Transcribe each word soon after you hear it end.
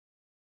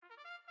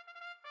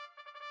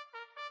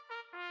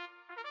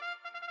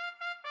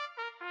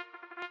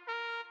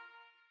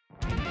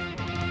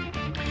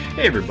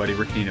Hey everybody,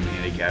 Rick Needham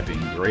handicapping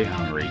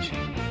greyhound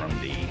racing from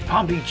the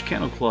Palm Beach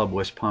Kennel Club,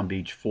 West Palm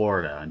Beach,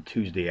 Florida on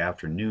Tuesday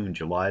afternoon,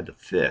 July the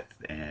 5th.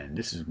 And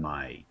this is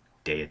my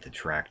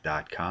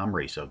dayatthetrack.com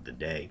race of the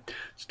day.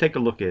 Let's take a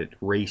look at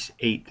race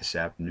 8 this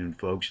afternoon,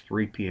 folks,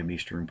 3 p.m.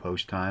 Eastern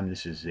Post Time.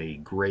 This is a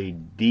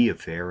grade D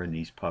affair, and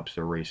these pups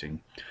are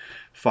racing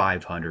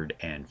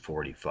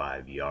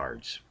 545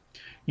 yards.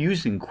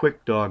 Using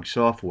Quick Dog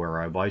software,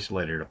 I've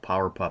isolated a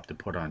power pup to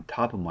put on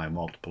top of my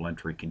multiple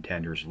entry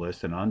contenders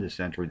list, and on this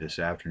entry this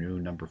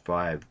afternoon, number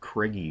 5,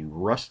 Craigie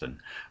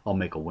Ruston, I'll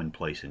make a win,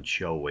 place, and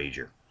show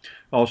wager.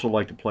 I also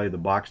like to play the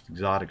boxed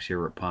exotics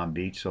here at Palm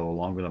Beach, so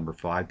along with number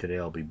 5 today,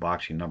 I'll be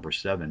boxing number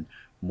 7,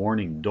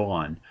 Morning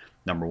Dawn,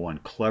 number 1,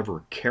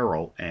 Clever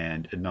Carol,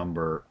 and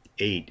number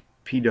 8,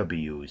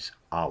 PW's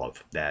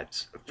Olive.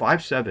 That's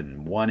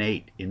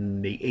 5718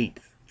 in the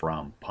 8th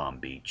from Palm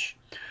Beach.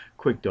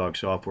 Quick Dog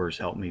software has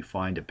helped me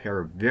find a pair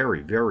of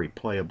very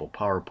playable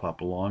power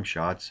pup long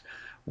shots.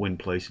 Win,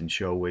 place, and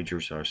show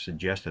wagers are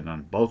suggested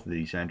on both of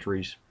these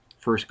entries.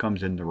 First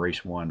comes in the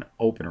race 1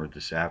 opener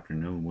this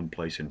afternoon. Win,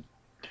 place, and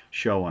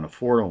show on a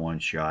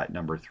 4-to-1 shot,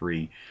 number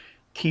 3,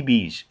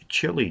 TB's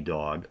Chili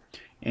Dog.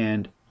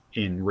 And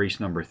in race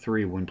number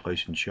 3, win,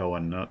 place, and show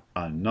on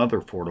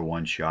another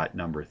 4-to-1 shot,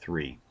 number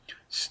 3,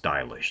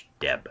 Stylish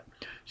Deb.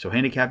 So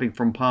handicapping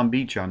from Palm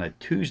Beach on a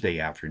Tuesday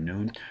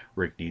afternoon,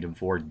 Rick Needham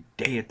for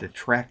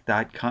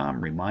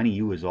dayatthetrack.com, reminding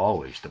you as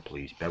always to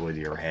please bet with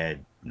your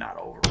head, not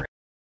over it.